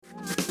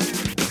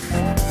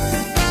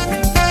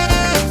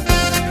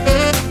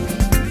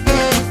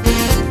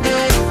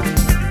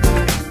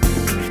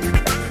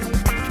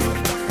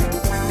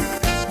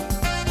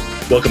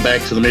Welcome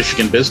back to the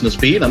Michigan Business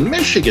Beat on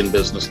Michigan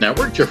Business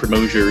Network. Jeffrey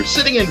Mosier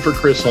sitting in for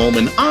Chris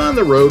Holman on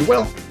the road.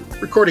 Well,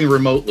 recording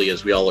remotely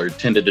as we all are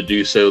tended to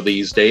do so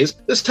these days.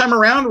 This time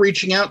around,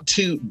 reaching out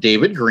to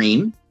David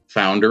Green,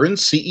 founder and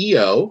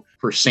CEO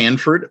for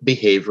Sanford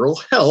Behavioral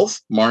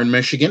Health, Marne,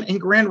 Michigan, and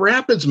Grand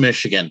Rapids,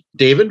 Michigan.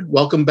 David,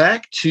 welcome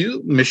back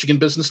to Michigan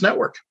Business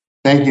Network.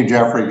 Thank you,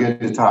 Jeffrey. Good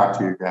to talk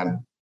to you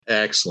again.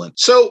 Excellent.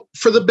 So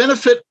for the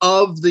benefit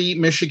of the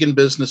Michigan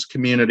business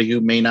community who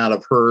may not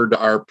have heard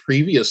our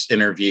previous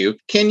interview,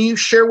 can you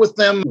share with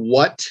them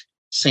what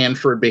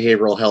Sanford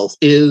Behavioral Health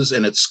is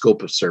and its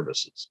scope of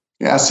services?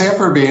 Yeah,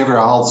 Sanford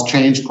Behavioral Health's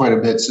changed quite a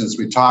bit since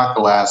we talked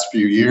the last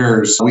few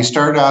years. We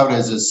started out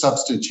as a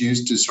substance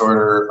use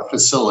disorder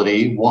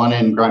facility, one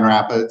in Grand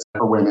Rapids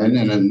for women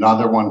and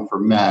another one for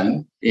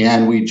men.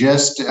 And we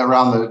just,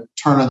 around the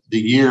turn of the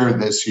year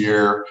this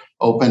year,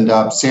 opened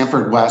up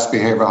Sanford West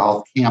Behavioral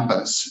Health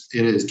Campus.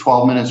 It is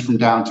 12 minutes from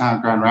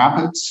downtown Grand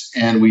Rapids,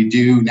 and we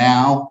do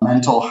now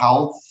mental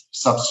health,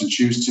 substance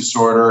use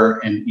disorder,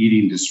 and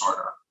eating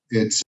disorder.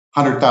 It's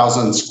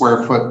 100,000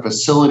 square foot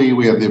facility.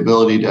 We have the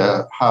ability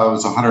to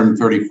house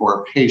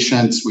 134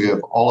 patients. We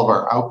have all of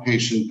our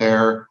outpatient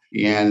there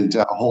and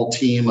a whole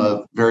team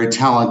of very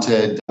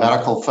talented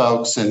medical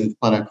folks and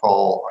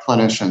clinical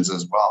clinicians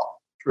as well.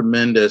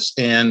 Tremendous.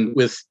 And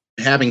with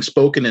having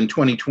spoken in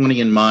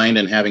 2020 in mind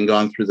and having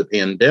gone through the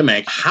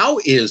pandemic, how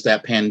is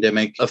that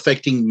pandemic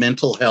affecting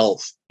mental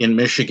health in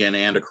Michigan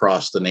and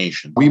across the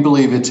nation? We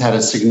believe it's had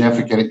a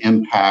significant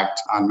impact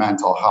on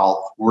mental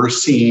health. We're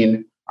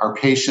seeing our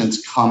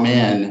patients come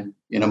in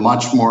a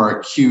much more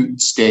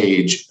acute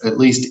stage. At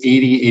least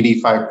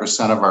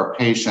 85% of our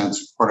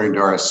patients, according to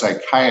our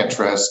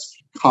psychiatrist,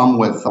 come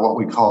with what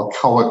we call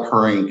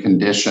co-occurring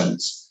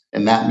conditions.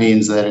 And that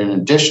means that in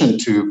addition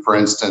to, for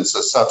instance,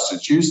 a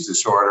substance use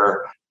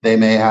disorder, they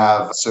may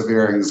have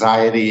severe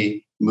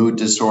anxiety, mood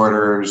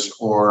disorders,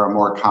 or a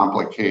more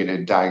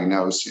complicated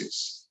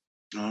diagnosis.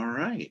 All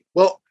right.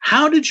 Well,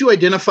 how did you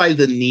identify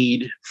the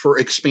need for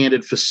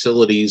expanded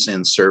facilities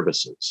and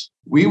services?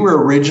 We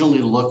were originally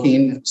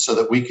looking so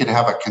that we could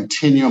have a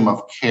continuum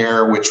of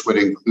care, which would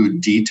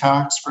include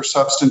detox for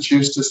substance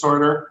use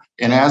disorder.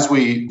 And as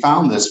we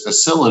found this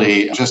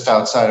facility just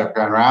outside of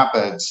Grand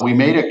Rapids, we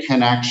made a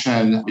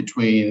connection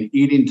between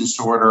eating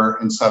disorder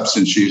and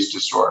substance use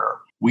disorder.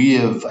 We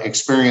have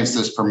experienced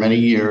this for many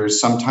years.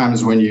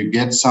 Sometimes when you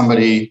get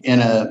somebody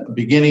in a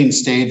beginning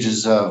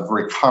stages of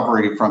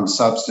recovery from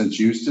substance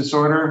use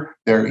disorder,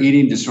 their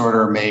eating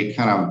disorder may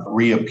kind of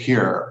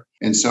reappear.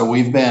 And so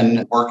we've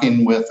been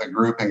working with a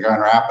group in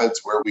Grand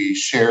Rapids where we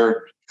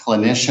shared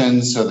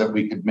clinicians so that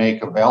we could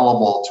make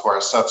available to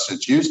our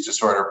substance use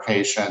disorder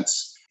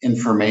patients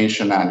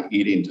information on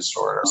eating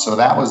disorder. So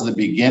that was the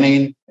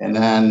beginning. And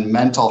then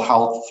mental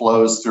health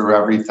flows through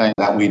everything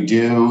that we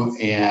do.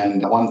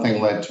 And one thing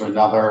led to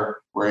another.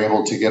 We're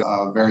able to get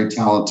a very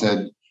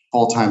talented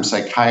full-time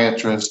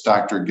psychiatrist,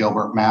 Dr.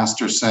 Gilbert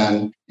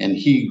Masterson, and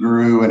he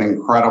grew an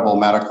incredible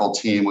medical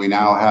team. We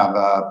now have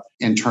an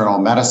internal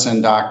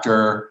medicine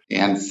doctor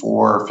and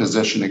 4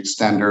 physician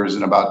extenders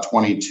and about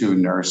 22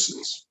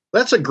 nurses.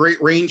 That's a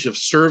great range of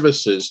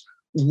services.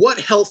 What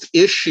health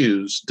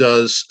issues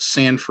does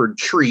Sanford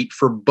treat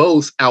for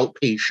both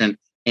outpatient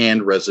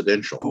and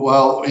residential?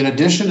 Well, in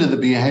addition to the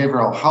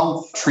behavioral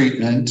health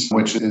treatment,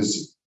 which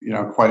is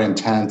quite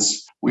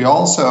intense, we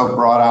also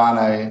brought on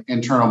an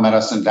internal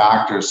medicine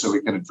doctor so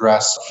we can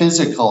address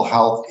physical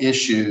health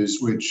issues,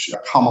 which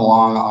come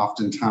along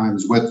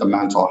oftentimes with the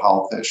mental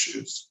health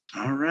issues.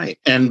 All right.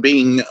 And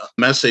being a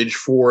message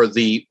for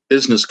the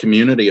business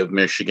community of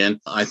Michigan,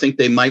 I think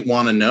they might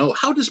want to know,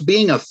 how does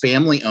being a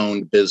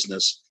family-owned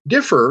business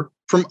differ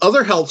from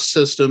other health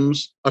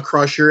systems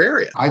across your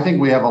area? I think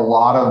we have a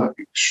lot of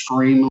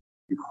extremely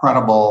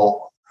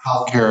incredible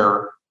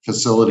healthcare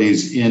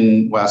facilities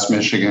in West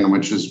Michigan,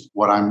 which is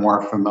what I'm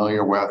more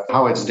familiar with.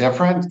 How it's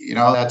different,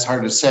 that's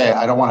hard to say.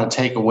 I don't want to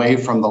take away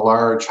from the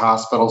large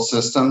hospital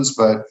systems,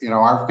 but,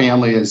 our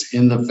family is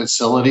in the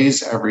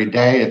facilities every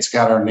day. It's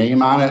got our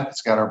name on it.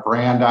 It's got our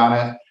brand on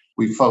it.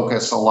 We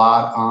focus a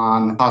lot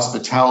on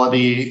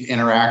hospitality,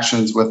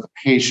 interactions with the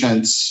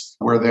patients.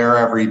 We're there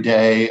every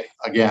day.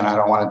 Again, I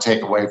don't want to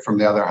take away from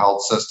the other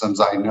health systems.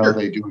 I know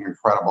they do an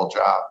incredible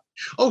job.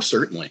 Oh,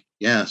 certainly.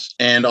 Yes.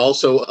 And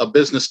also a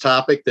business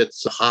topic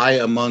that's high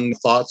among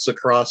thoughts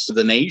across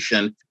the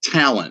nation,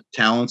 talent.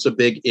 Talent's a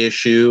big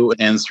issue.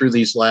 And through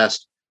these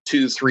last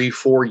 2, 3,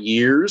 4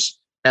 years,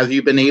 have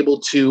you been able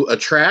to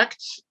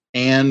attract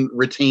and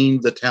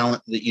retain the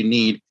talent that you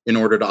need in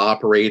order to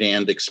operate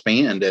and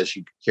expand as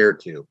you care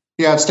to?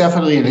 Yeah, it's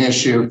definitely an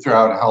issue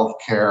throughout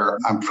healthcare.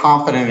 I'm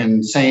confident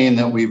in saying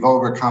that we've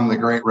overcome the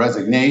Great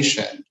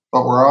Resignation,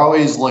 but we're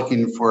always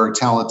looking for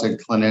talented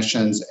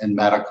clinicians and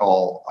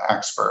medical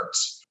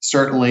experts.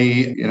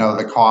 Certainly,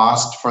 the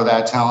cost for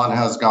that talent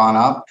has gone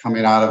up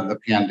coming out of the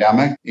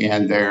pandemic,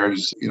 and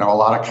there's, a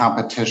lot of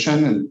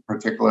competition, and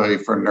particularly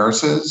for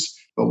nurses,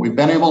 but we've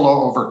been able to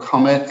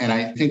overcome it. And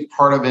I think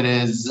part of it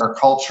is our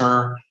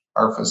culture,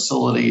 our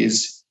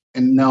facilities,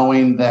 and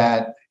knowing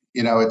that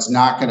It's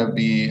not going to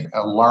be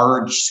a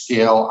large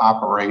scale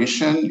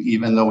operation,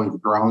 even though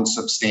we've grown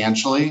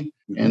substantially,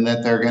 and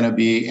that they're going to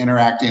be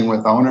interacting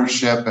with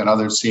ownership and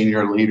other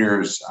senior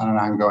leaders on an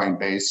ongoing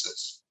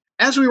basis.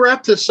 As we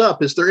wrap this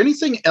up, is there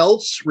anything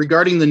else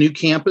regarding the new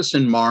campus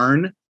in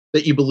Marne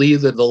that you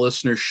believe that the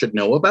listeners should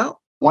know about?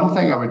 One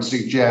thing I would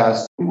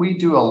suggest, we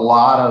do a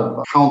lot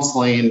of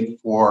counseling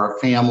for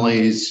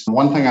families.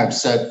 One thing I've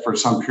said for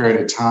some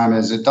period of time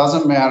is it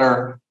doesn't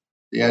matter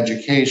the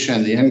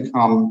education, the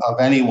income of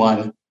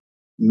anyone,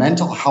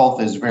 mental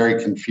health is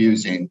very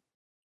confusing.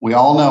 We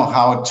all know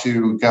how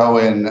to go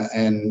in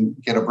and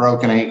get a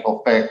broken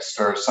ankle fixed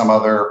or some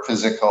other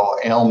physical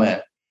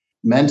ailment.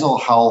 Mental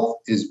health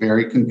is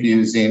very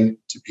confusing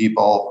to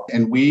people,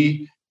 and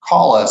we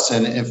call us.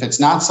 And if it's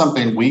not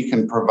something we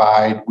can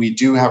provide, we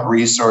do have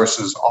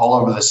resources all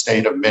over the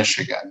state of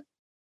Michigan.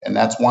 And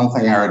that's one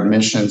thing our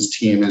admissions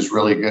team is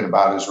really good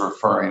about, is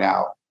referring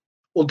out.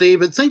 Well,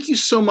 David, thank you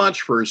so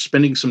much for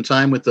spending some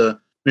time with the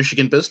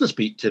Michigan Business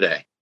Beat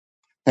today.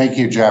 Thank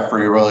you,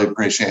 Jeffrey. Really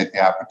appreciate the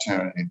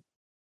opportunity.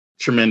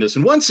 Tremendous.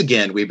 And once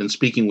again, we've been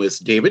speaking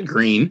with David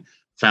Green,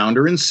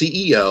 founder and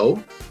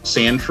CEO,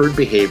 Sanford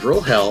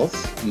Behavioral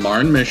Health,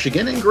 Marne,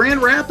 Michigan, and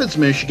Grand Rapids,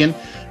 Michigan,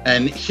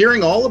 and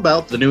hearing all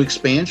about the new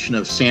expansion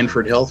of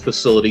Sanford Health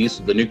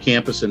facilities, the new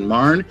campus in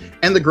Marne,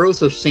 and the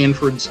growth of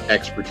Sanford's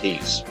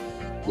expertise.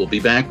 We'll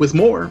be back with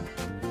more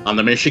on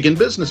the Michigan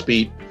Business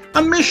Beat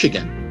on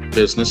Michigan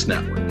Business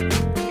Network.